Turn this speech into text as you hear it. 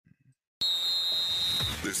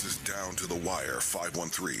This is Down to the Wire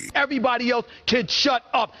 513. Everybody else can shut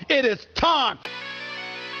up. It is time.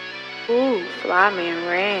 Ooh, Fly Man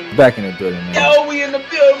Ring. Back in the building, man. Yo, we in the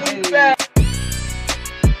building. We back.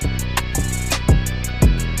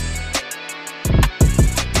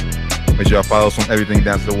 Make sure y'all follow us on everything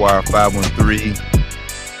Down to the Wire 513.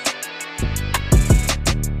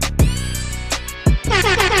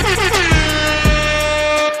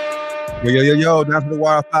 Yo, Down to the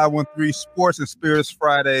Wire 513 Sports and Spirits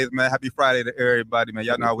Fridays, man. Happy Friday to everybody, man.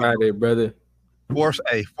 Y'all know how we Friday, brother.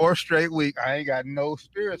 Fourth straight week. I ain't got no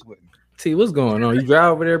spirits with me. T, what's going on? You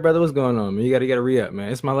drive over there, brother? What's going on, man? You gotta re-up,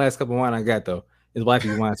 man. It's my last cup of wine I got, though. It's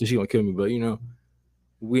wifey's wine, so she gonna kill me, but, you know,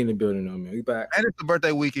 we in the building, though, man. We back. And it's the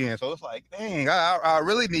birthday weekend, so it's like, dang, I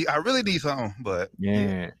really need something, but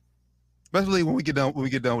yeah. Especially when we get done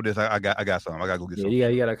with this, I got something. I gotta go get something.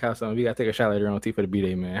 You gotta cop something. We gotta take a shot later on T for the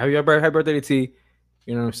B-Day, man. Happy birthday to T.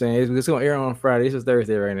 You know what I'm saying? It's gonna air on Friday. It's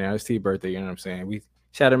Thursday right now. It's T birthday, you know what I'm saying? We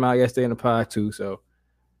shouted him out yesterday in the pod too. So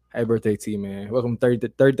happy birthday, T, man. Welcome to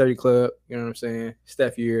 30 Club. You know what I'm saying?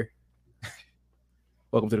 Steph year.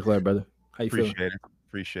 Welcome to the club, brother. How you feeling?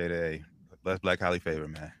 Appreciate it. Hey, bless Black highly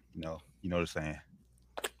favored, man. You know the saying.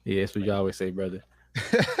 Yeah, that's what you always say, brother.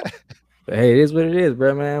 But hey, it is what it is,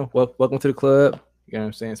 bro, man. Welcome to the club. You know what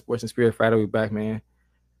I'm saying? Sports and Spirit Friday, we back, man.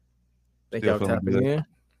 Thank y'all for tapping in.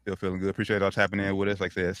 Still feeling good. Appreciate y'all tapping in with us.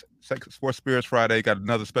 Like I said, Sports Spirits Friday. Got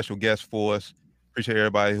another special guest for us. Appreciate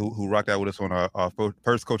everybody who rocked out with us on our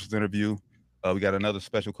first coaches interview. We got another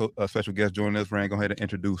special guest joining us. Ryan, go ahead and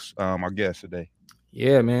introduce our guest today.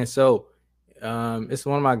 Yeah, man. So it's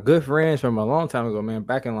one of my good friends from a long time ago, man.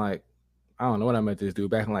 Back in I don't know what I met this dude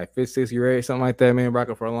back in 5th, 6th grade, something like that, man.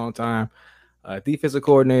 Rocking for a long time. Defensive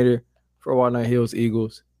coordinator for Walnut Hills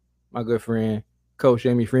Eagles. My good friend, Coach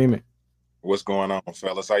Jamie Freeman. What's going on,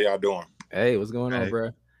 fellas? How y'all doing? Hey, what's going on, bro?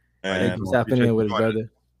 Thank you for tapping in with us,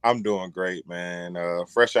 brother. I'm doing great, man.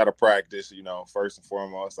 Fresh out of practice, first and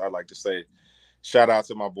foremost, I'd like to say shout out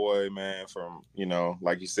to my boy, man, from,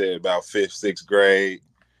 like you said, about 5th, 6th grade.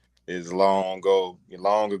 Is long ago.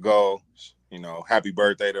 Happy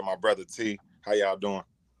birthday to my brother T. How y'all doing?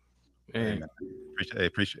 Man,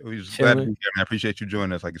 appreciate. We just glad to be here, man. I appreciate you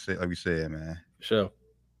joining us, like we said, man. Sure.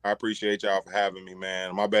 I appreciate y'all for having me,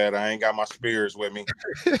 man. My bad, I ain't got my spirits with me.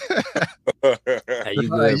 Hey, you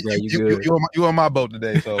good, bro? You good? You on my boat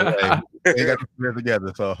today, so hey, we got the spirits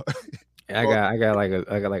together. So I got like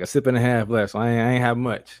a sip and a half left, so I ain't have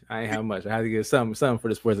much. I had to get something for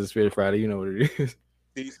the Sports and Spirit Friday. You know what it is.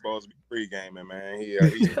 He's supposed to be pre-gaming, man.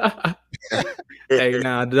 Hey,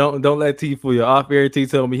 nah, don't let T fool you. Off air, T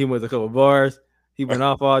told me he went a couple bars. He went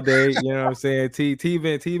off all day. You know what I'm saying? T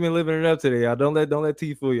been living it up today, y'all. Don't let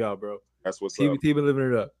T fool y'all, bro. That's what's up. T been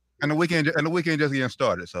living it up. And the weekend just getting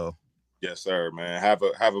started. So yes, sir, man. Have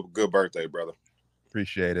a good birthday, brother.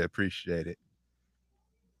 Appreciate it.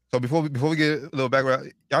 So before we get a little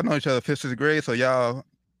background, y'all know each other 5th, 6th grade. So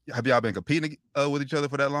have y'all been competing with each other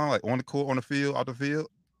for that long, like on the court, on the field, off the field?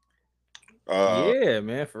 Yeah,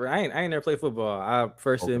 man. I ain't never played football. I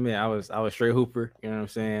first admit I was straight hooper. You know what I'm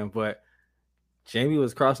saying? But Jamie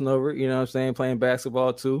was crossing over. You know what I'm saying? Playing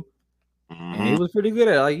basketball too, and he was pretty good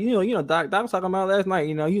at it. Doc was talking about last night.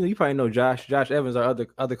 You probably know Josh Evans, our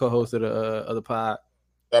other co-host of the pod.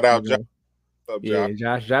 Shout out, Josh. Yeah,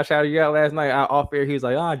 Josh shouted you out last night. Off air, he was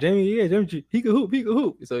like, Jamie, Jamie, he could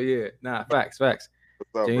hoop. So yeah, facts.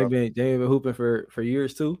 Up, Jamie been hooping for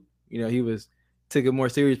years too. He was took it more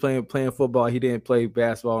serious playing football. He didn't play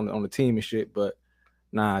basketball on the team and shit, but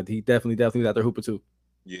he definitely was out there hooping too.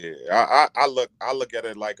 Yeah, I look at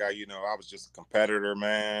it like I was just a competitor,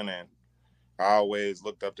 man, and I always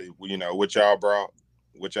looked up to what y'all brought,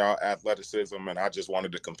 with y'all athleticism, and I just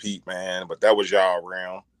wanted to compete, man. But that was y'all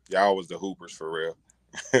realm. Y'all was the hoopers for real.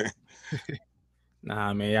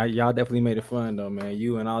 Nah, man, y'all definitely made it fun though, man.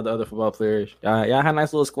 You and all the other football players, y'all had a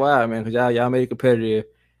nice little squad, man, because y'all made it competitive.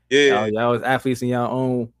 Yeah, y'all was athletes in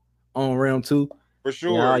y'all own realm too. For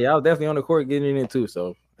sure. Y'all definitely on the court getting in it too.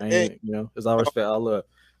 So it's all respect, all love.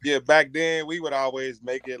 Yeah, back then we would always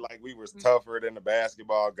make it like we was tougher than the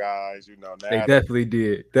basketball guys, Now they definitely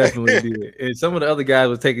did. And some of the other guys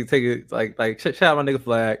would take it like shout out my nigga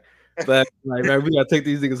Flag. But like, man, we gotta take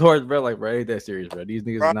these niggas horse, bro. Like, bro, ain't that serious, bro? These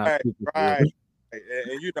niggas are not right.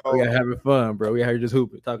 And we gotta having fun, bro. We out here just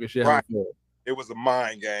hooping, talking shit. Right. It was a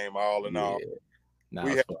mind game, all in all. Nah,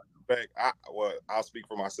 we had respect. I'll speak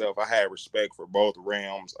for myself. I had respect for both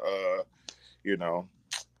realms.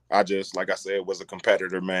 I just, like I said, was a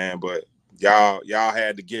competitor, man. But y'all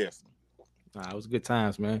had the gift. Nah, it was good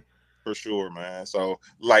times, man. For sure, man. So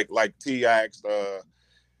like T asked,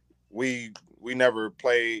 we never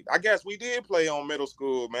played. I guess we did play on middle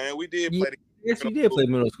school, man. We did play Yes, you did play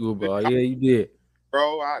middle school ball. Yeah, you did.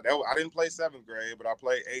 Bro, I didn't play 7th grade, but I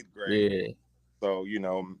played 8th grade. Yeah. So, you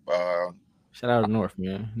know, shout out to North,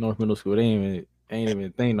 man. North Middle School. They ain't even a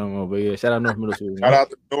thing no more. But yeah, shout out North Middle School. Shout out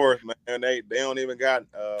to North, man. They don't even got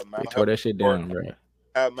Mount They tore that shit down, bro.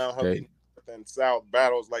 Have Mount Huckabee and South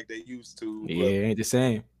battles like they used to. Yeah, it ain't the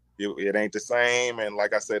same. It ain't the same. And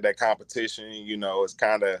like I said, that competition, you know, it's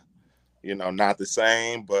kind of, you know, not the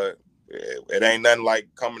same, but it ain't nothing like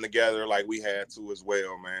coming together like we had to as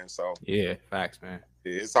well, man. So yeah, facts, man.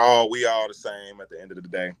 We all the same at the end of the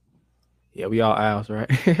day. Yeah, we all owls,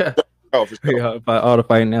 right? Oh, for sure. All the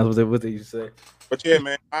fighting owls. What did you say? But yeah,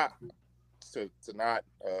 man, to not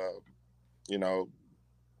you know,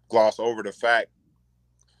 gloss over the fact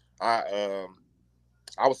I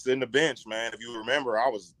was sitting the bench, man. If you remember, I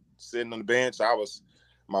was sitting on the bench.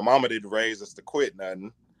 My mama didn't raise us to quit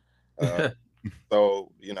nothing.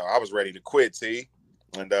 So, you know, I was ready to quit, T.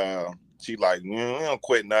 And she like, we don't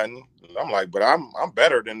quit nothing. And I'm like, but I'm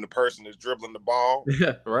better than the person that's dribbling the ball.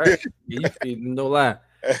 Yeah, right. No lie.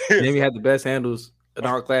 Jamie had the best handles in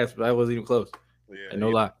our class, but I wasn't even close. Yeah, no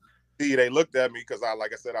lie. See, they looked at me because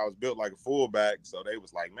like I said, I was built like a fullback. So they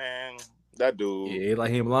was like, man, that dude. Yeah,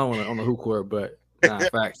 like him alone on the hoop court, but nah,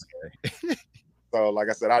 facts. So like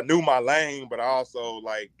I said, I knew my lane, but I also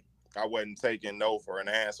like I wasn't taking no for an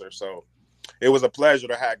answer. So it was a pleasure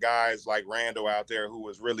to have guys like Randall out there who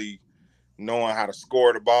was really knowing how to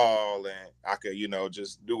score the ball, and I could, you know,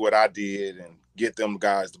 just do what I did and get them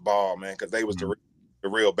guys the ball, man, because they was the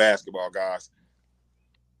real basketball guys.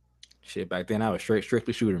 Shit, back then I was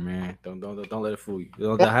strictly shooter, man. Don't let it fool you.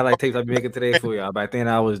 The highlight tapes I be making today fool y'all. Back then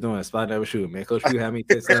I was doing spot never shoot, man. Coach Pugh had me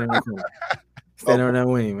standing on that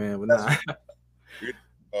wing, man. But nah.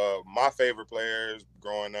 My favorite players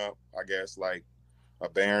growing up, I guess, like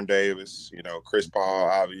Baron Davis, you know, Chris Paul,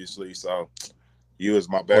 obviously. So you was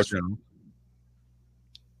my best friend.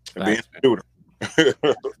 And being a shooter.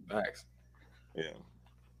 Facts. Yeah.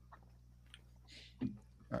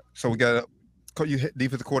 So we got you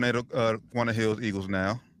defensive coordinator, Warner Hills Eagles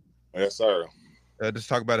now. Yes, sir. Just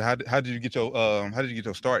talk about it. How did you get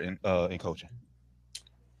your start in coaching?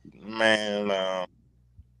 Man,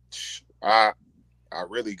 I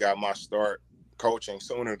really got my start coaching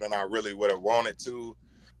sooner than I really would have wanted to.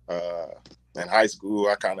 In high school,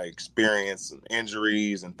 I kind of experienced some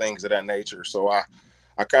injuries and things of that nature. So I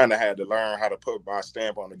kind of had to learn how to put my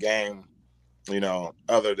stamp on the game, you know,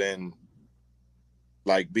 other than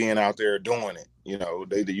like being out there doing it. You know,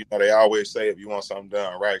 they always say if you want something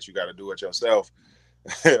done right, you got to do it yourself.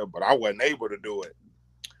 But I wasn't able to do it.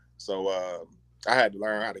 So I had to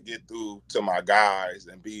learn how to get through to my guys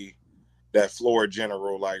and be that floor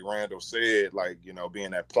general, like Randall said, like, you know,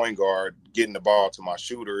 being that point guard, getting the ball to my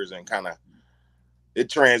shooters, and kind of it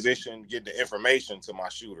transitioned, getting the information to my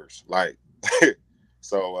shooters. Like,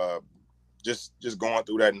 so just going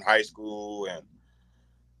through that in high school and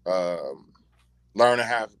learning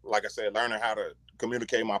how to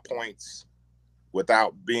communicate my points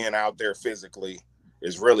without being out there physically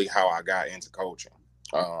is really how I got into coaching.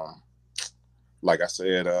 Like I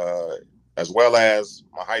said, as well as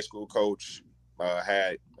my high school coach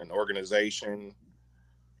had an organization,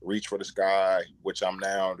 Reach for the Sky, which I'm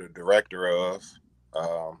now the director of.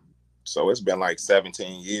 So it's been like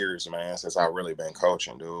 17 years, man, since I've really been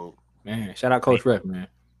coaching, dude. Man, shout out Coach Ruck, man.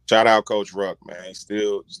 Shout out Coach Ruck, man. He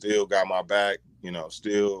still got my back, you know,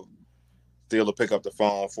 still to pick up the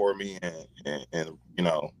phone for me and you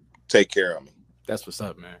know, take care of me. That's what's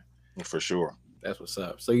up, man. For sure. That's what's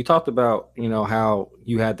up. So you talked about, you know, how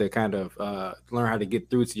you had to kind of learn how to get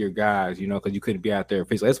through to your guys, you know, because you couldn't be out there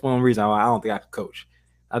physically. That's one reason I don't think I could coach.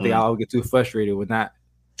 I think I'll get too frustrated with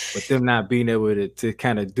them not being able to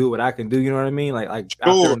kind of do what I can do. You know what I mean? Like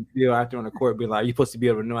sure. out there on the court, be like, you're supposed to be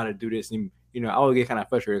able to know how to do this. And, you know, I would get kind of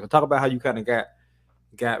frustrated. So talk about how you kind of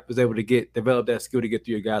was able to develop that skill to get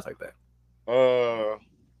through your guys like that.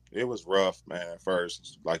 It was rough, man, at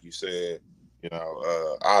first. Like you said, you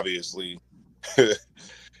know, obviously, I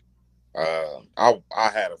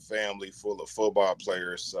had a family full of football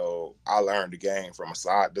players, so I learned the game from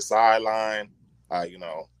the sideline. You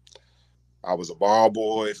know, I was a ball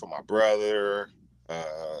boy for my brother,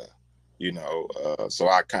 you know, so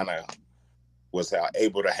I kind of was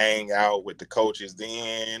able to hang out with the coaches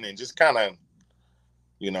then, and just kind of,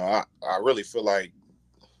 you know, I really feel like,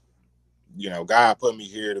 you know, God put me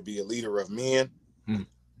here to be a leader of men.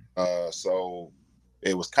 So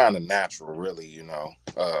it was kind of natural, really, you know.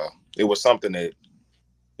 It was something that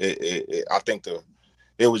I think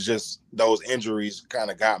it was just those injuries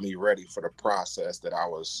kind of got me ready for the process that I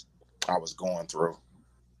was going through.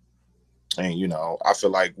 And, you know, I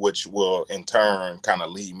feel like which will in turn kind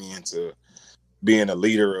of lead me into being a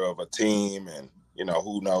leader of a team, and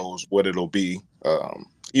who knows what it'll be.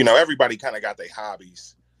 Everybody kind of got their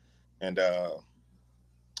hobbies, and I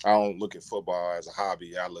don't look at football as a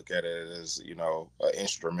hobby. I look at it as an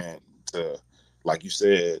instrument to, like you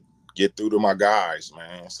said, get through to my guys,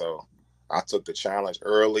 man. So I took the challenge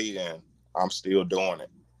early, and I'm still doing it.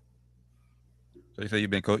 So you say you've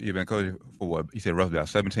been coaching for what? You said roughly about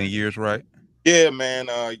 17 years, right? Yeah, man.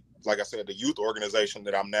 Like I said, the youth organization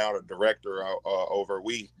that I'm now the director over,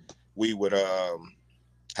 we would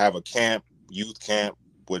have a youth camp,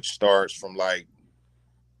 which starts from I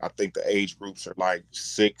think the age groups are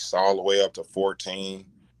 6 all the way up to 14.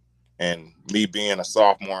 And me being a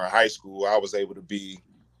sophomore in high school, I was able to be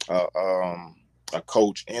a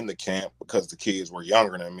coach in the camp because the kids were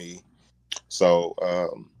younger than me. So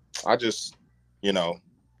I just,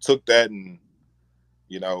 took that and,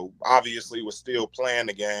 obviously was still playing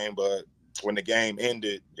the game, but when the game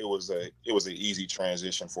ended, it was an easy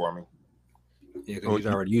transition for me. Yeah, because he's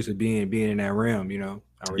already used to being in that realm,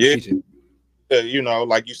 teaching.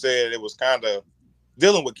 Like you said, it was kind of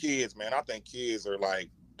dealing with kids, man. I think kids are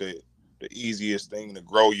the easiest thing to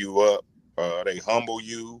grow you up. They humble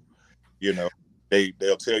you,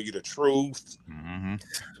 they'll tell you the truth. Mm-hmm.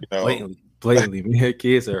 Blatantly, man.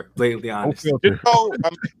 Kids are blatantly honest.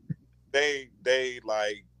 They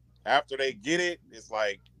after they get it, it's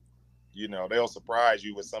they'll surprise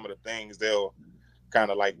you with some of the things they'll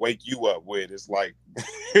kind of wake you up with. It's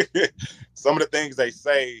some of the things they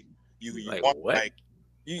say you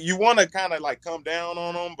want to kind of come down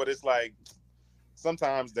on them, but it's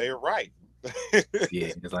sometimes they're right. Yeah,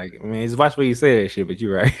 it's just watch what you say that shit, but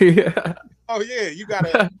you're right. Oh yeah, you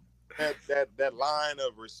gotta that line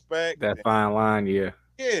of respect, that fine line. Yeah,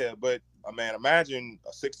 but man, imagine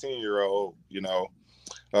a 16-year-old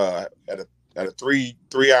at a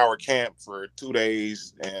 3-hour camp for 2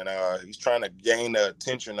 days, and he's trying to gain the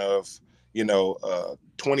attention of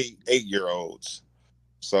 28-year-olds.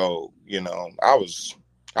 So I was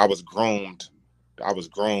groomed,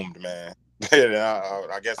 man. And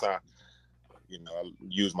I guess I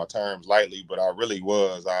use my terms lightly, but I really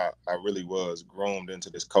was groomed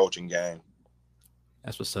into this coaching game.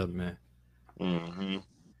 That's what's up, man. Mm-hmm.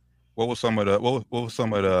 What was some of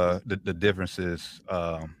the differences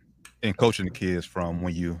in coaching the kids from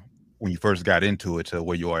when you first got into it to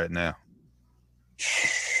where you are at now?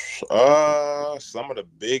 Some of the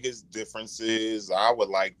biggest differences I would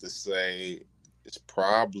like to say is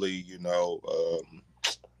probably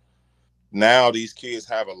now these kids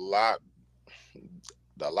have a lot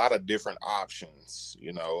of different options.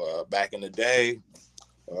 Back in the day,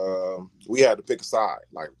 we had to pick a side,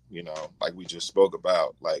 like we just spoke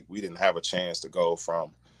about. We didn't have a chance to go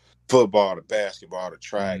from football to basketball to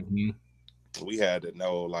track. Mm-hmm. We had to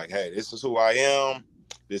know, hey, this is who I am.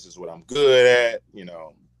 This is what I'm good at.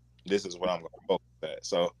 This is what I'm going to focus at.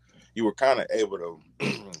 So you were kind of able to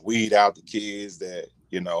weed out the kids that,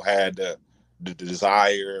 had the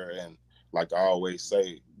desire and, like I always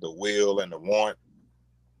say, the will and the want.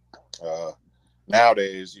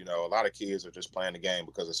 Nowadays, a lot of kids are just playing the game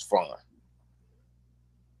because it's fun.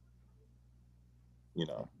 We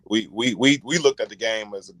looked at the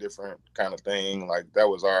game as a different kind of thing. That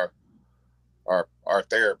was our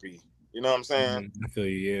therapy. You know what I'm saying? I feel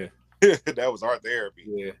you, yeah. That was our therapy.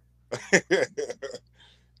 Yeah.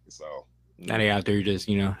 So now they out there just,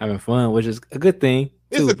 having fun, which is a good thing.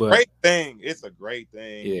 Great thing. It's a great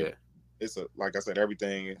thing. Yeah. It's like I said,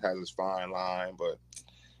 everything has its fine line, but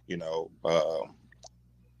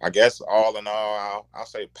I guess all in all, I'll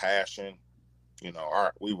say passion.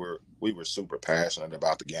 We were super passionate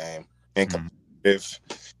about the game and competitive.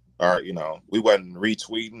 We wasn't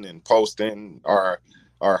retweeting and posting our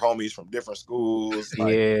homies from different schools.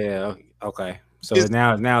 Yeah. Okay. So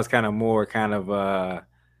now it's kind of more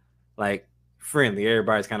friendly.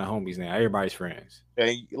 Everybody's kind of homies now. Everybody's friends.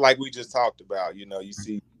 And like we just talked about, you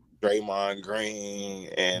see Draymond Green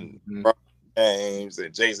and James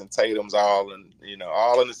and Jason Tatum's all in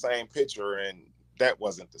the same picture, and that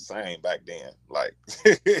wasn't the same back then.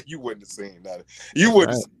 You wouldn't have seen that. You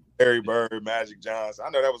wouldn't have seen Larry Bird, Magic Johnson. I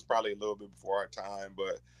know that was probably a little bit before our time,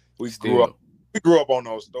 but we grew up on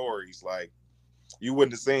those stories. You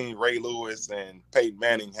wouldn't have seen Ray Lewis and Peyton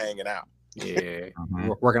Manning hanging out. Yeah,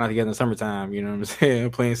 working out together in the summertime. You know what I'm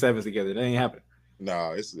saying? Playing sevens together. That ain't happening.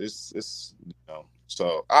 No, it's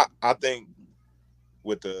So I think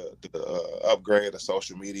with the upgrade of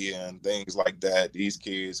social media and things like that, these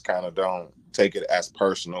kids kind of don't take it as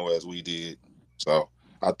personal as we did. So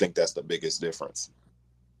I think that's the biggest difference.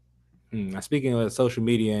 Now, speaking of social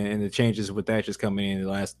media and the changes with that just coming in the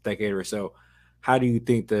last decade or so, how do you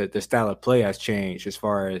think the style of play has changed as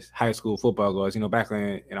far as high school football goes? Back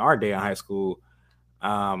in our day in high school,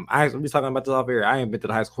 I'm just talking about this off here. I ain't been to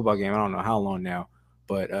the high school football game. I don't know how long now,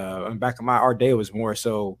 but back in our day, it was more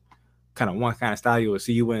so kind of one kind of style you would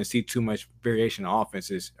see. You wouldn't see too much variation in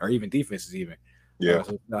offenses or even defenses even. Yeah.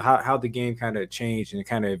 So how the game kind of changed and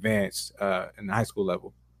kind of advanced in the high school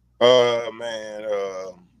level? Man,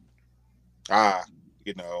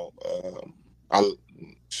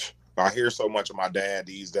 I hear so much of my dad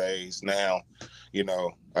these days now.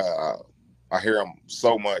 I hear him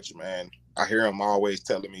so much, man. I hear him always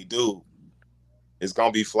telling me, dude, it's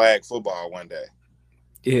gonna be flag football one day.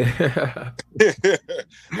 Yeah.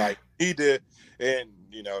 Like he did. And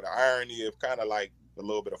the irony of kind of like a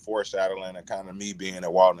little bit of foreshadowing and kind of me being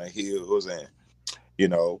at Walnut Hills and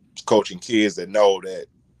coaching kids that know that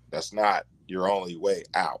that's not your only way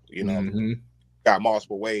out. Mm-hmm. Got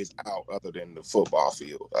multiple ways out other than the football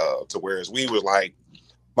field. To whereas we was like,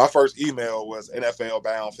 my first email was NFL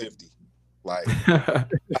bound 50. Like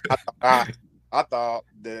I thought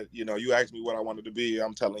that you asked me what I wanted to be.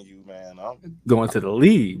 I'm telling you, man, I'm going to the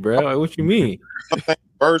league, bro. Like, what you mean?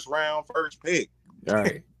 First round, first pick. All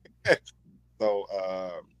right. So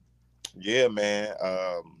yeah, man.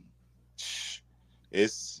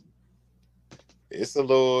 It's a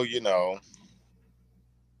little,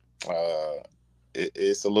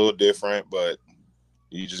 it's a little different, but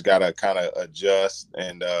you just gotta kind of adjust.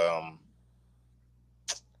 And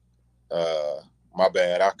my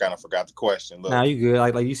bad, I kind of forgot the question. Look. Nah, you good.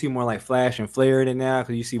 Like you see more like flash and flare in it now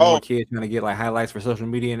because you see more kids trying to get like highlights for social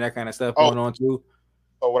media and that kind of stuff going on too.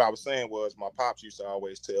 So what I was saying was my pops used to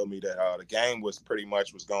always tell me that the game was pretty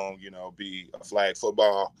much going, be a flag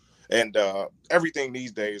football, and everything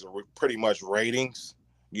these days are pretty much ratings.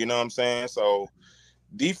 You know what I'm saying? So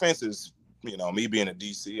defense is, me being a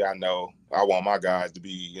DC, I know I want my guys to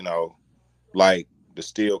be, like the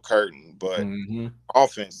steel curtain, but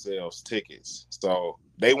offense sells tickets, so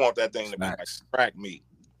they want that thing to be like track meet.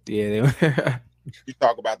 Yeah. You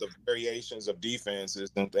talk about the variations of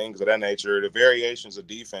defenses and things of that nature. The variations of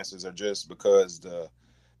defenses are just because the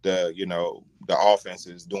offense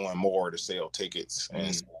is doing more to sell tickets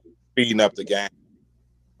and speeding up the game.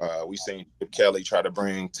 We seen Chip Kelly try to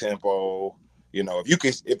bring tempo.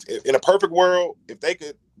 If in a perfect world, if they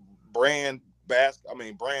could brand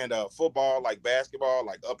football like basketball,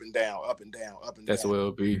 like up and down, up and down, up and down. That's what it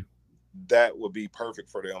would be. That would be perfect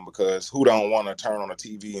for them, because who don't want to turn on the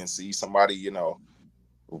TV and see somebody,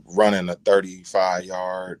 running a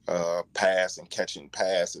 35-yard pass and catching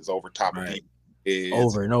passes over top of people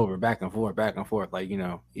over and over, back and forth. Like,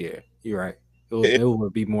 yeah, you're right. It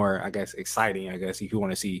would be more, I guess, exciting, I guess, if you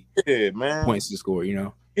want to see points to score, Yeah,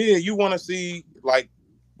 you want to see, like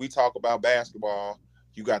we talk about basketball,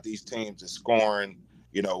 you got these teams that's scoring,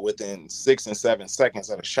 within 6 and 7 seconds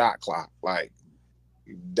of the shot clock. Like,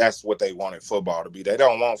 that's what they wanted football to be. They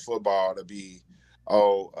don't want football to be,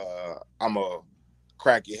 I'm a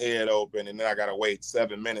crack your head open and then I gotta wait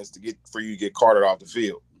 7 minutes for you to get carted off the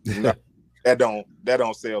field. No, that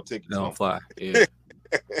don't sell tickets. Don't fly. Yeah.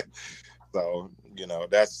 So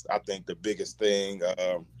that's, I think, the biggest thing.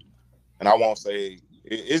 And I won't say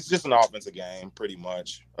it's just an offensive game, pretty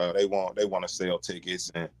much. They want to sell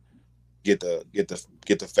tickets and get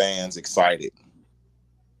the fans excited.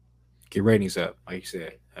 Get ratings up, like you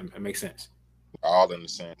said. It makes sense. All in the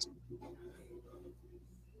sense.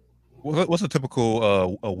 What's a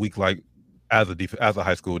typical a week like as a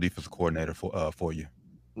high school defensive coordinator for you?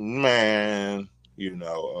 Man,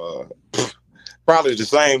 probably the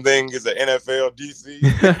same thing as the NFL DC.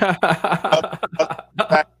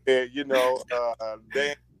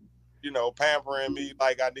 They pampering me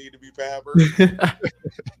like I need to be pampered.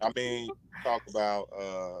 I mean, talk about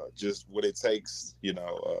just what it takes,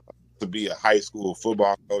 to be a high school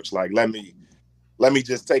football coach. Like, let me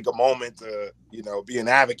just take a moment to, be an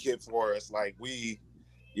advocate for us. Like, we,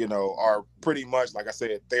 are pretty much, like I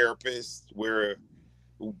said, therapists. We're,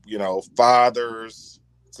 fathers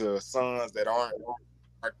to sons that aren't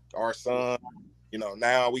our son.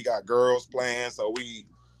 Now we got girls playing, so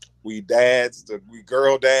we dads to we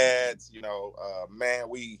girl dads. Man,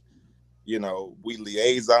 we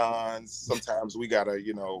liaisons. Sometimes we gotta,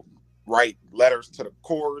 write letters to the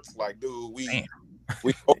courts. Like, dude, we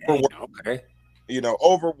overworked. Okay.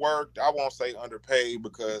 Overworked. I won't say underpaid,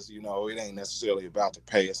 because it ain't necessarily about the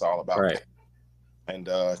pay. It's all about right. Pay. And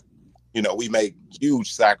we make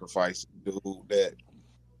huge sacrifices, dude, that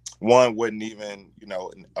one wouldn't even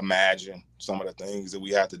imagine some of the things that we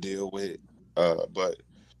have to deal with. But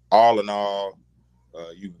all in all,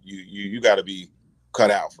 you got to be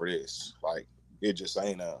cut out for this. Like, it just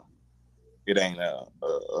ain't it ain't a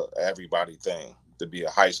everybody thing to be a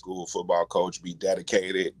high school football coach, be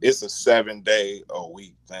dedicated. It's a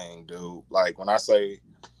 7-day-a-week thing, dude. Like when I say,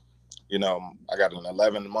 you know, I got an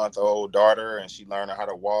 11-month-old daughter and she learning how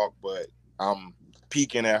to walk, but I'm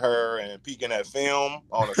peeking at her and peeking at film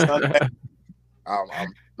on a Sunday.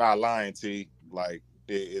 I'm not lying to you. Like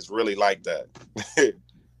it's really like that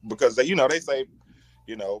because they say,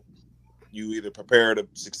 you know, you either prepare to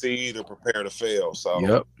succeed or prepare to fail. So,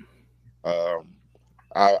 yep.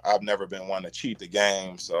 I've never been one to cheat the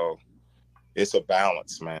game, so it's a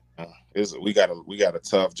balance, man. We got a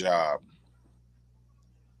tough job.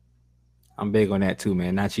 I'm big on that too,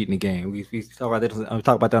 man. Not cheating the game. We talk about that. We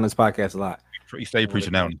talk about that on this podcast a lot. You stay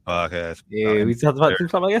preaching that on the podcast. Yeah, we talked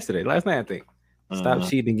about yesterday, last night, I think. Stop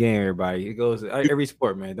cheating the game, everybody. It goes every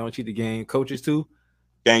sport, man. Don't cheat the game. Coaches too.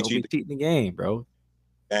 Can't cheating the game, bro.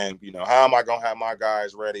 And you know, how am I gonna have my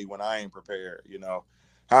guys ready when I ain't prepared? You know,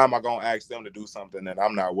 how am I gonna ask them to do something that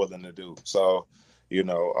I'm not willing to do? So, you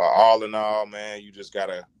know, all in all, man, you just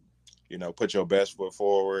gotta, you know, put your best foot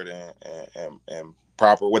forward and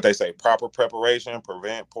proper preparation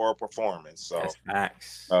prevent poor performance. So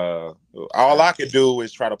all I could do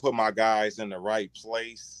is try to put my guys in the right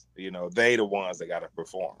place. You know, they the ones that gotta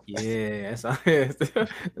perform. Yeah, it's like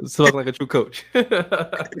a true coach.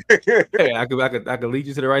 Hey, I could lead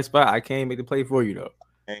you to the right spot. I can't make the play for you though.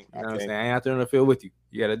 You know what I'm saying? I ain't out there on the field with you.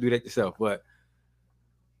 You gotta do that yourself. But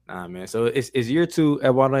nah, man. So it's year 2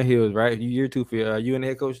 at Walnut Hills, right? Year 2 for you and the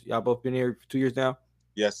head coach. Y'all both been here for 2 years now.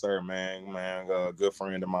 Yes, sir, man. A good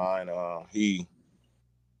friend of mine. He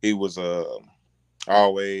was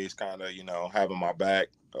always kind of, you know, having my back.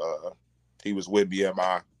 He was with me at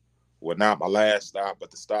not my last stop, but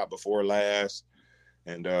the stop before last.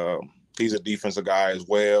 And he's a defensive guy as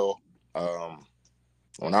well.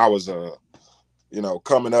 When I was, you know,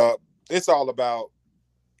 coming up, it's all about,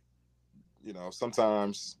 you know,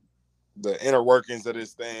 sometimes the inner workings of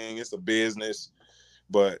this thing. It's a business,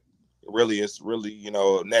 but it's really, you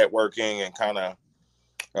know, networking and kind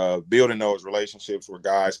of building those relationships where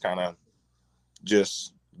guys kind of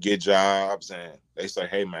just get jobs and they say,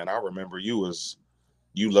 hey, man, I remember you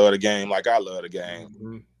love the game like I love the game.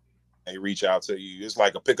 Mm-hmm. They reach out to you. It's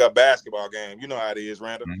like a pickup basketball game. You know how it is,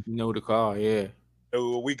 Randall. You know the call, yeah.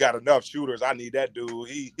 Dude, we got enough shooters. I need that dude.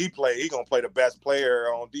 He gonna play the best player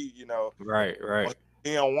on D, you know. Right.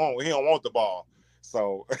 He don't want the ball.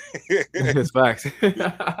 So it's facts.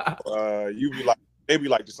 You be like, they be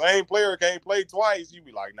like, the same player can't play twice. You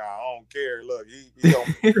be like, nah, I don't care. Look, he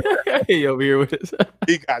don't he over here with us.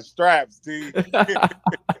 He got straps, dude.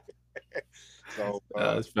 So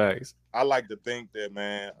that's facts. I like to think that,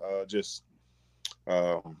 man,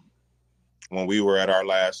 when we were at our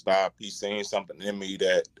last stop, he seen something in me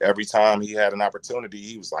that every time he had an opportunity,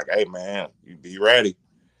 he was like, hey, man, you be ready.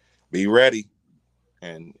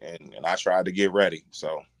 And I tried to get ready.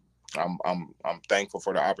 So I'm thankful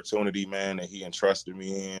for the opportunity, man, that he entrusted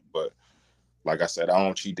me in. But like I said, I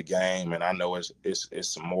don't cheat the game, and I know it's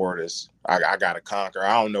some more that's I got to conquer.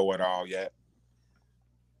 I don't know it all yet.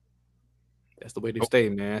 That's the way to stay,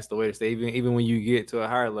 man. That's the way to stay. Even when you get to a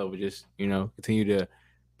higher level, just, you know, continue to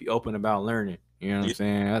be open about learning. You know what I'm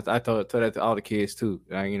saying? I tell that to all the kids too.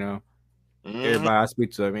 You know, everybody I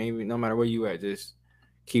speak to, I mean, no matter where you at, just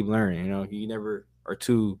keep learning. You know, you never are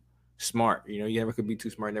too smart. You know, you never could be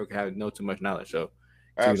too smart. Never could know too much knowledge. So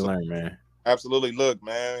continue to learn, man. Absolutely. Look,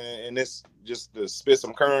 man, and this just to spit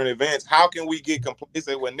some current events. How can we get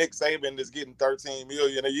complacent when Nick Saban is getting $13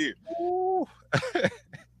 million a year?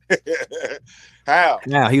 How?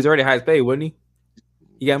 Now he was already highest paid, wasn't he?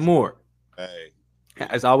 He got more. Hey,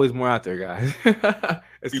 there's always more out there, guys.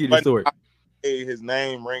 Let's keep the story. His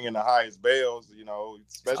name ringing the highest bells, you know.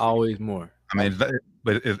 It's always more. I mean,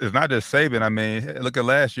 but it's not just Saban. I mean, look at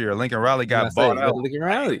last year. Lincoln Riley got bought out. Lincoln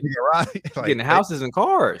Riley. Like, getting houses and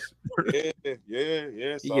cars. Yeah.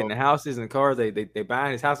 He getting the houses and cars. They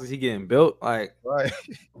buying his houses. He getting built. Like, right.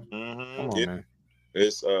 Mm-hmm. Come on, man.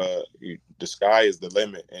 It's the sky is the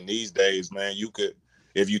limit. And these days, man, you could,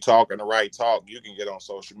 if you talking the right talk, you can get on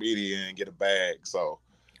social media and get a bag. So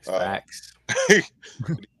facts.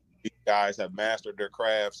 These guys have mastered their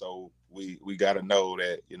craft, so we got to know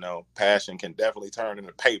that, you know, passion can definitely turn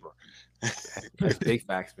into paper. That's big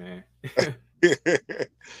facts, man.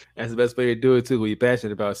 That's the best way to do it too. When you're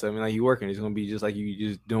passionate about something, like you working, it's gonna be just like you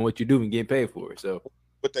just doing what you do and getting paid for it. So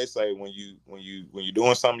what they say, when you're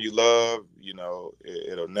doing something you love, you know,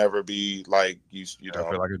 it'll never be like you know,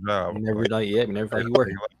 feel like a job. Never feel like you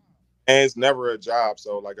working. And it's never a job.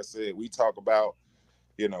 So like I said, we talk about,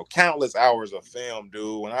 you know, countless hours of film,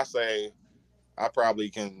 dude. When I say I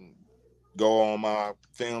probably can go on my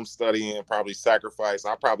film study and probably sacrifice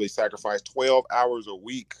 12 hours a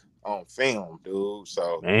week on film, dude.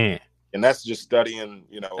 So, man, and that's just studying,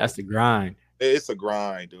 that's the grind. It's a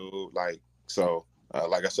grind, dude. Like, so,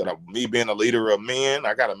 like I said, me being a leader of men,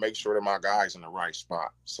 I got to make sure that my guy's in the right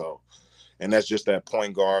spot. So, and that's just that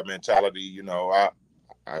point guard mentality.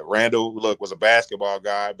 Randall, was a basketball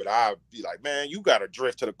guy, but I'd be like, man, you got to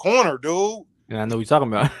drift to the corner, dude. And I know what you're talking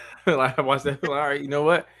about. Like, I watched that. All right, you know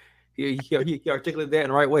what? He articulated that in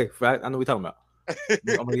the right way. I know what you're talking about.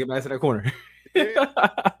 I'm going to get my ass to that corner.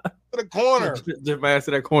 To the corner. Get my ass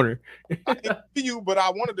to that corner. I didn't see you, but I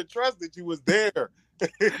wanted to trust that you was there.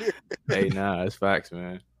 Hey, nah, it's facts,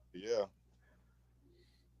 man. Yeah.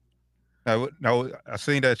 Now, I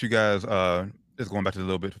seen that you guys, just going back to a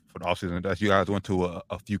little bit for the offseason, that you guys went to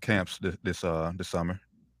a few camps this summer.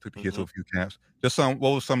 Took the kids to a few camps.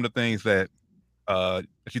 What were some of the things that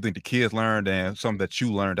you think the kids learned and some that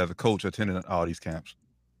you learned as a coach attending all these camps?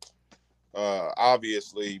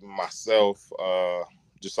 Obviously, myself,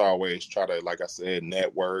 just always try to, like I said,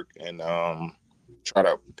 network and try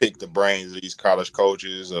to pick the brains of these college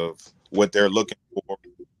coaches of what they're looking for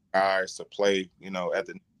guys to play, at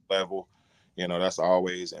the level. That's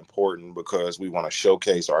always important because we want to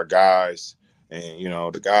showcase our guys and,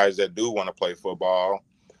 the guys that do want to play football.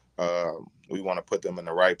 We want to put them in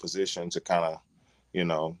the right position to kind of,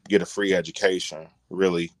 get a free education,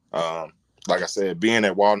 really. Like I said, being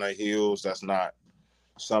at Walnut Hills, that's not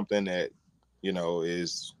something that,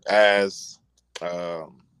 is as,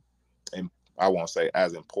 and I won't say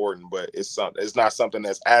as important, but it's not something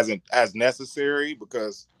that's as necessary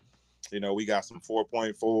because, we got some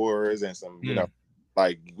 4.4s and some,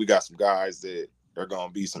 like we got some guys that are going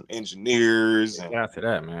to be some engineers. And after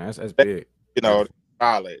that, man, that's big.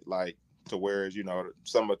 Solid, like to whereas,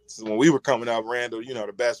 when we were coming up, Randall,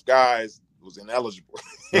 the best guys was ineligible.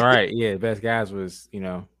 Right. Yeah. The best guys was,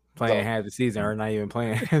 playing half the season or not even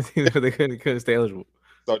playing. They couldn't stay eligible.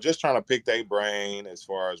 So just trying to pick their brain as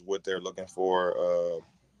far as what they're looking for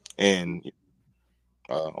and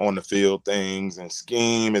on the field things and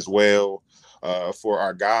scheme as well. For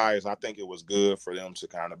our guys, I think it was good for them to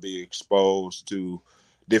kind of be exposed to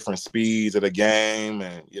different speeds of the game.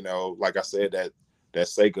 And, like I said, that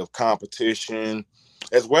sake of competition,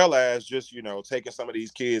 as well as just, taking some of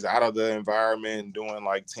these kids out of the environment, doing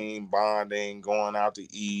like team bonding, going out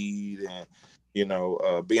to eat and,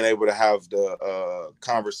 being able to have the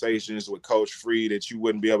conversations with Coach Free that you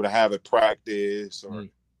wouldn't be able to have at practice or,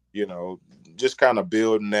 just kind of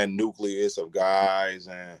building that nucleus of guys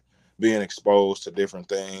and being exposed to different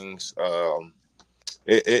things.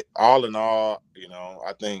 It all in all,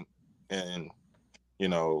 I think, and,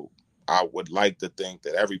 I would like to think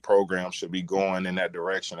that every program should be going in that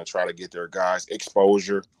direction and try to get their guys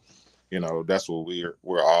exposure. That's what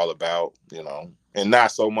we're all about, and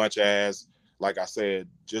not so much as, like I said,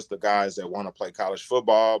 just the guys that want to play college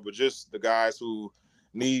football, but just the guys who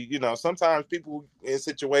need, sometimes people in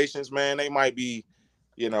situations, man, they might be,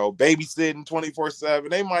 babysitting 24/7.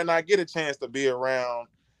 They might not get a chance to be around,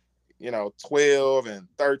 12 and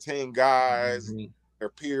 13 guys, their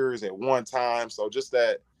peers at one time. So just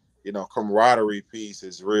that, camaraderie piece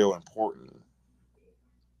is real important.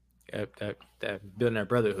 That building that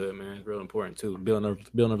brotherhood, man, is real important too. Building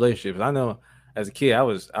relationships. I know as a kid, I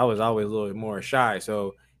was always a little bit more shy. So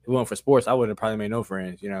if it wasn't for sports, I wouldn't have probably made no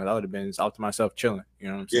friends. I would have been out to myself chilling. You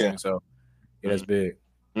know what I'm saying? So yeah, that's big.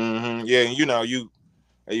 Mm-hmm. Yeah, and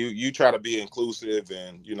you try to be inclusive,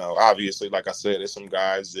 and obviously, like I said, there's some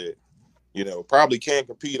guys that probably can't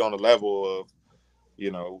compete on the level of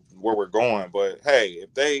where we're going. But hey,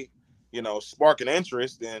 if they spark an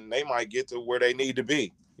interest, then they might get to where they need to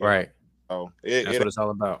be. Right. So that's what it's all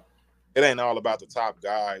about. It ain't all about the top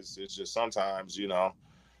guys. It's just sometimes,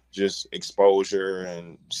 just exposure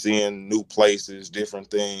and seeing new places,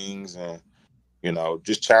 different things, and,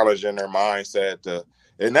 just challenging their mindset.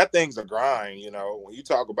 And that thing's a grind, when you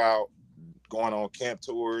talk about going on camp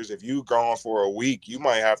tours, if you gone for a week, you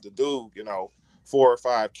might have to do, 4 or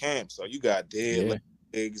 5 camps. So you got dead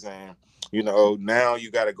legs and, now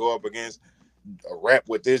you got to go up against a rep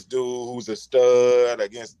with this dude who's a stud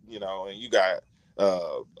against, and you got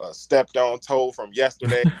a stepped on toe from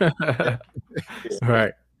yesterday.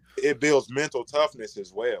 Right. It builds mental toughness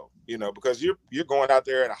as well, because you're going out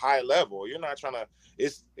there at a high level. You're not trying to,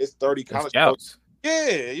 it's 30 college scouts.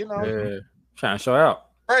 Yeah, trying to show out.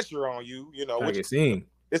 Pressure on you, trying to get seen.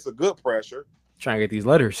 It's a good pressure. Trying to get these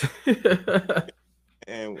letters.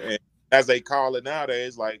 and as they call it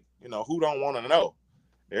nowadays, like, who don't want to know?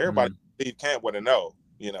 Everybody leave camp with a no,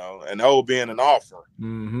 an O being an offer.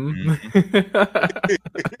 Mm-hmm.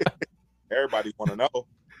 Everybody want to know.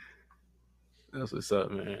 That's what's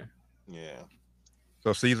up, man. Yeah. So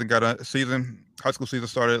high school season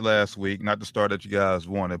started last week. Not the start that you guys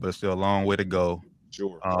wanted, but it's still a long way to go.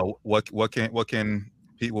 Sure. What can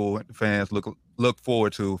people, fans look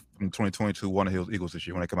forward to from 2022 Walnut Hills Eagles this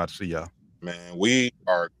year when they come out to see y'all? Man, we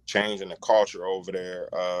are changing the culture over there.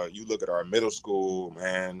 You look at our middle school,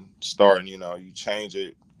 man, starting, you change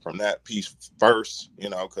it from that piece first,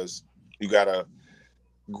 because you got to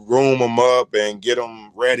groom them up and get them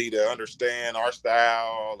ready to understand our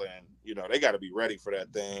style. And, they got to be ready for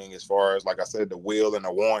that thing as far as, like I said, the will and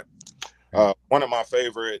the want. One of my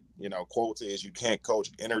favorite, quotes is you can't coach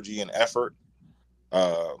energy and effort.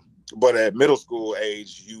 But at middle school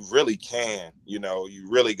age, you really can, you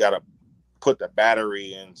really got to put the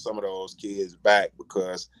battery in some of those kids back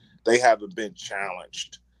because they haven't been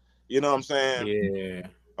challenged. You know what I'm saying? Yeah.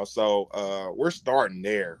 So we're starting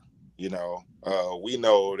there. We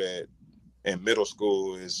know that in middle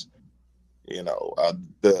school is,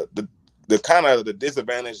 the kind of the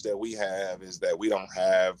disadvantage that we have is that we don't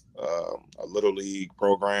have a little league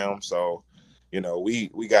program. So,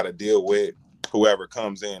 we got to deal with whoever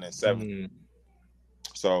comes in at 7. Mm-hmm.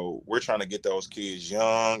 So we're trying to get those kids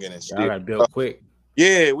young and instill. Gotta build quick.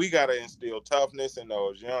 Yeah, we gotta instill toughness in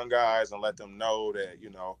those young guys and let them know that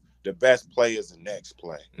the best play is the next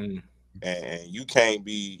play, and you can't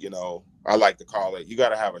be I like to call it, you got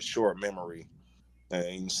to have a short memory,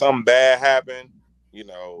 and something bad happen, you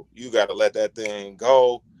got to let that thing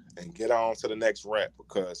go and get on to the next rep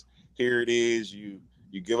because here it is, you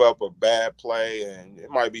give up a bad play and it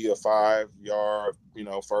might be a 5-yard,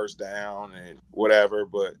 first down and whatever.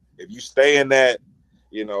 But if you stay in that,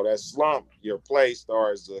 that slump, your play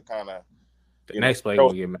starts to kind of. The next play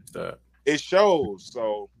will get messed up. It shows.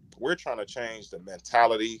 So we're trying to change the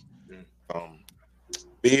mentality.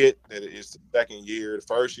 Be it that it's the second year, the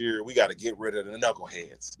first year, we got to get rid of the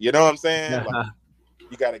knuckleheads. You know what I'm saying? Like,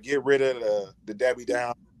 you got to get rid of the Debbie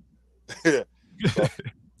Down.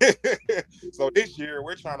 So this year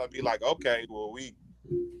we're trying to be like, okay, well, we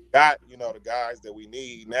got, the guys that we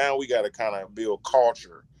need. Now we got to kind of build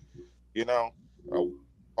culture,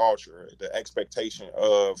 culture, the expectation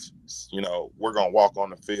of, we're going to walk on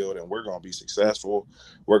the field and we're going to be successful.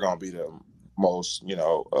 We're going to be the most,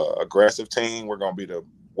 aggressive team. We're going to be the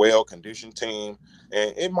well-conditioned team.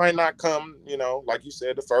 And it might not come, like you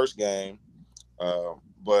said, the first game,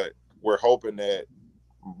 but we're hoping that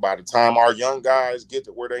by the time our young guys get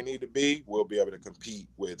to where they need to be, we'll be able to compete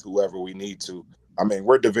with whoever we need to. I mean,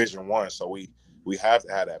 we're Division I, so we have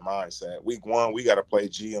to have that mindset. Week 1, we got to play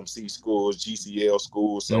GMC schools, GCL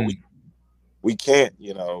schools, so we can't,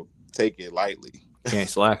 take it lightly. Can't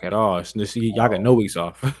slack at all. Y'all got no weeks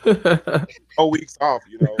off. No weeks off,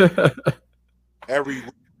 Every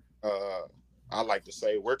week, I like to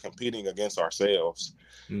say we're competing against ourselves.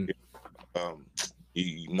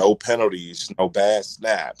 No penalties, no bad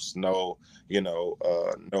snaps, no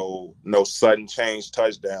sudden change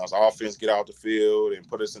touchdowns. Offense get out the field and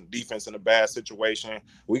put us in defense in a bad situation.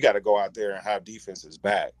 We got to go out there and have defenses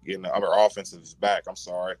back, our offensive back. I'm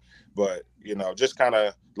sorry, but just kind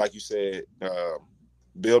of like you said,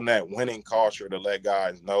 building that winning culture to let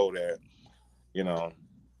guys know that,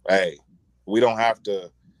 hey, we don't have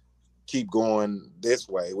to keep going this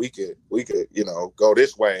way. We could, go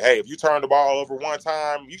this way. Hey, if you turn the ball over one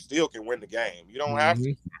time, you still can win the game. You don't have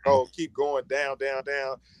to keep going down,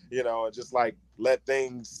 and just like let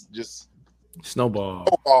things just snowball.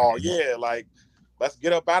 Yeah, like let's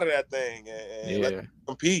get up out of that thing and let's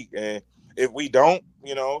compete. And if we don't,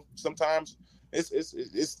 sometimes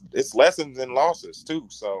it's lessons and losses too.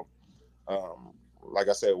 So, like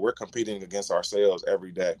I said, we're competing against ourselves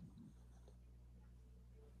every day.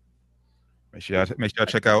 Make sure y'all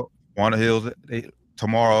check out Walnut Hills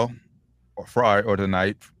tomorrow or Friday or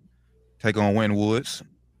tonight. Take on Wynwoods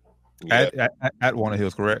at Walnut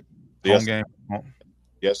Hills, correct? Yes. Home game.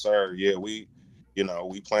 Yes, sir. Yeah, we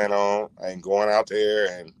plan on going out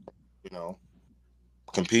there and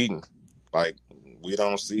competing. Like we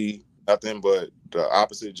don't see nothing but the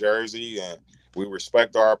opposite jersey, and we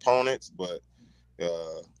respect our opponents, but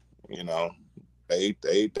They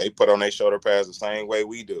put on their shoulder pads the same way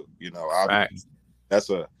we do. That's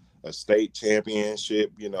a state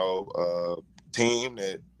championship, team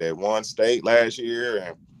that won state last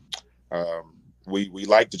year, and we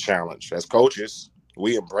like the challenge. As coaches,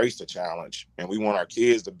 we embrace the challenge, and we want our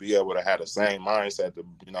kids to be able to have the same mindset to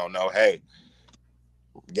know, hey,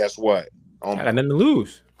 guess what? I got nothing to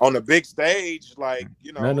lose. On the big stage, like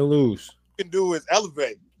nothing to lose. What you can do is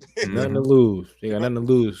elevate. Nothing to lose. You got nothing to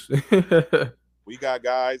lose. We got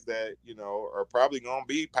guys that, are probably going to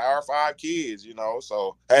be Power 5 kids,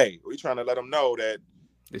 so, hey, we trying to let them know that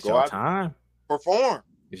it's your time. perform.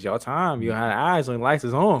 It's your time. You have eyes on, lights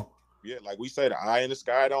is on. Yeah, like we say, the eye in the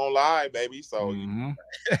sky don't lie, baby. So, Mm-hmm.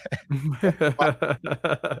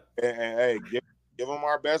 and hey, give them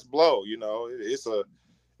our best blow. You know, it's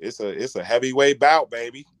a heavyweight bout,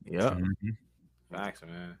 baby. Yeah, facts,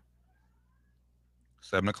 man.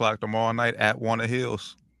 7:00 tomorrow night at Warner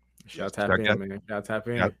Hills. Y'all tap in, man. Y'all tap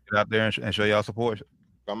in. Get out there and show y'all support.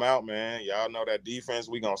 Come out, man. Y'all know that defense.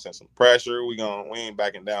 We gonna send some pressure. We ain't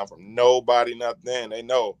backing down from nobody, nothing. They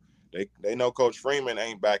know. They know Coach Freeman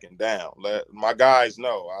ain't backing down. Let my guys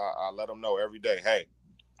know. I let them know every day. Hey,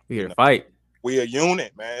 we here to fight. We a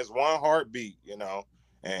unit, man. It's one heartbeat, you know.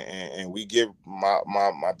 And we give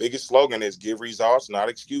my biggest slogan is give results, not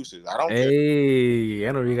excuses. I don't care. Hey,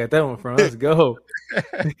 I know where you got that one from. Let's go.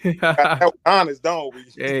 Honest, don't we?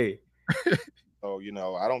 Hey. So, you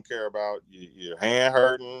know, I don't care about your hand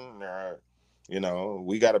hurting or, you know,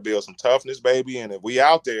 we got to build some toughness, baby. And if we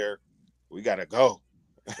out there, we got to go.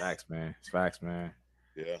 Facts, man. It's facts, man.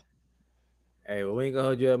 Yeah. Hey, well, we ain't going to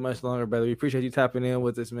hold you up much longer, brother. We appreciate you tapping in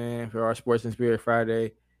with us, man, for our Sports and Spirit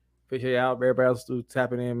Friday. Appreciate y'all, everybody else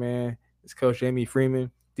tapping in, man. It's Coach Jamie Freeman,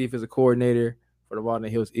 defensive coordinator for the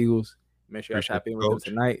Walnut Hills Eagles. Make sure y'all tap in with them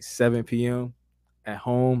tonight, 7 p.m. at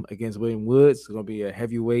home against William Woods. It's going to be a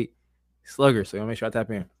heavyweight slugger, so make sure I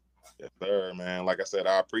tap in. Yes, sir, man. Like I said,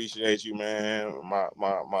 I appreciate you, man.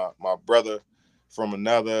 My brother from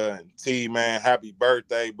another, and T, man, happy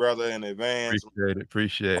birthday, brother, in advance.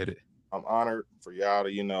 Appreciate it. I'm honored for y'all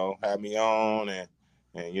to, you know, have me on and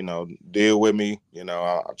you know, deal with me. You know,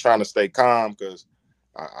 I'm trying to stay calm because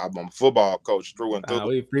I'm a football coach through and through.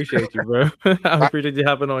 We appreciate you, bro. I appreciate you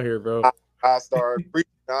hopping on here, bro. I started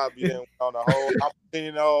preaching. I'll be in on the whole,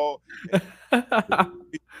 you know.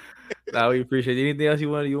 We appreciate it. Anything else you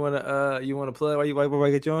want to plug while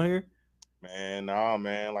I get you on here? Man, nah,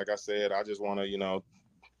 man. Like I said, I just want to, you know,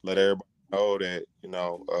 let everybody know that, you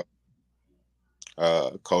know,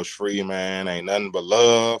 Coach Free, man, ain't nothing but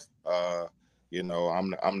love. You know,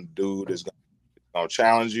 I'm the dude that's gonna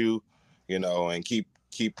challenge you, you know, and keep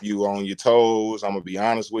you on your toes. I'm gonna be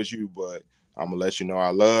honest with you, but I'm gonna let you know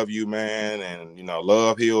I love you, man, and you know,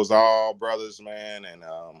 love heals all, brothers, man, and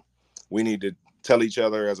we need to tell each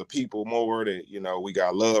other as a people more that, you know, we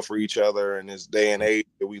got love for each other in this day and age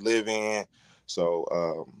that we live in.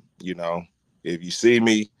 So, you know, if you see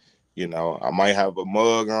me, you know, I might have a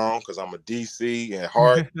mug on because I'm a DC and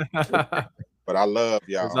heart, but I love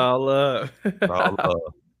y'all. It's all love. All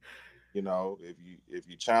love. You know, if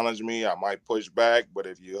you challenge me, I might push back, but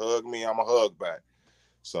if you hug me, I'm a hug back.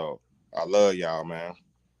 So I love y'all, man.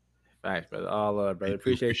 Thanks, brother. All love, brother.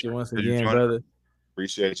 Appreciate you once again, brother.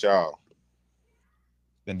 Appreciate y'all.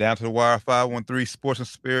 Been Down to the Wire 513 Sports and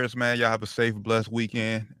Spirits, man. Y'all have a safe, blessed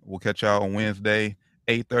weekend. We'll catch y'all on Wednesday,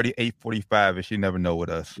 8:30, 8:45. You never know with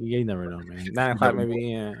us. You never know, man. 9 o'clock maybe.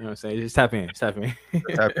 You know what I'm saying? Just tap in. Tap in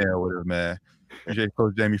with us, man. Appreciate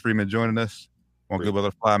Coach Jamie Freeman joining us. One good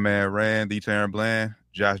brother, Fly Man Rand, D. Taryn Bland,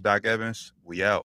 Josh Doc Evans. We out.